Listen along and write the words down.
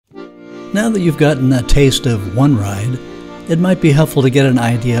Now that you've gotten a taste of one ride, it might be helpful to get an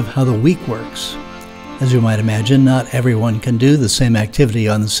idea of how the week works. As you might imagine, not everyone can do the same activity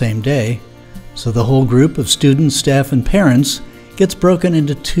on the same day, so the whole group of students, staff, and parents gets broken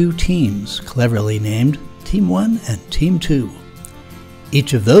into two teams, cleverly named Team 1 and Team 2.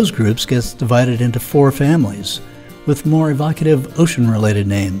 Each of those groups gets divided into 4 families, with more evocative ocean-related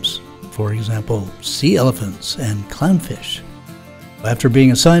names, for example, sea elephants and clownfish. After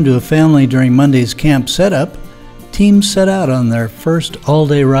being assigned to a family during Monday's camp setup, teams set out on their first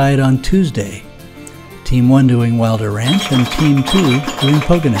all-day ride on Tuesday. Team 1 doing Wilder Ranch and Team 2 doing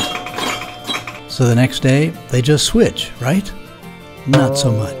Pogonet. So the next day, they just switch, right? Not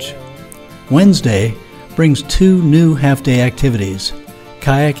so much. Wednesday brings 2 new half-day activities,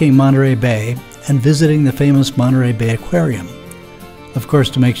 kayaking Monterey Bay and visiting the famous Monterey Bay Aquarium. Of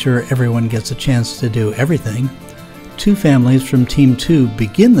course, to make sure everyone gets a chance to do everything, 2 families from Team 2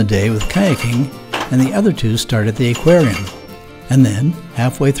 begin the day with kayaking, and the other 2 start at the aquarium. And then,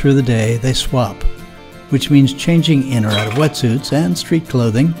 halfway through the day, they swap, which means changing in or out of wetsuits and street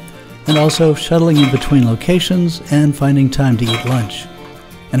clothing, and also shuttling in between locations and finding time to eat lunch.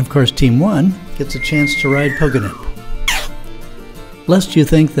 And of course, Team 1 gets a chance to ride Pogonet. Lest you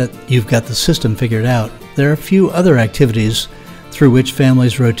think that you've got the system figured out, there are a few other activities through which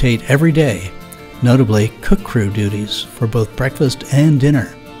families rotate every day, notably cook crew duties for both breakfast and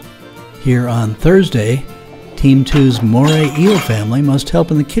dinner. Here on Thursday, Team 2's Moray Eel family must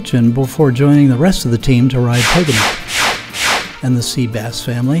help in the kitchen before joining the rest of the team to ride Pogonet, and the Sea Bass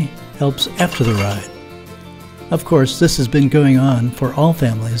family helps after the ride. Of course, this has been going on for all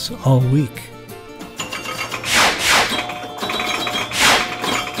families all week.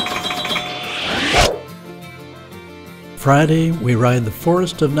 Friday, we ride the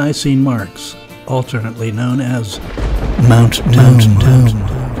Forest of Nicene Marks, alternately known as Mount Doom.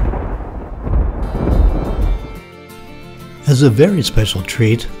 As a very special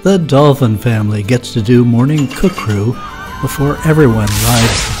treat, the Dolphin family gets to do morning cook crew before everyone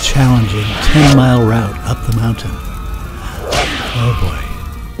rides the challenging 10-mile route up the mountain. Oh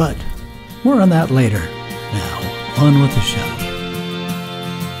boy. But more on that later. Now, on with the show.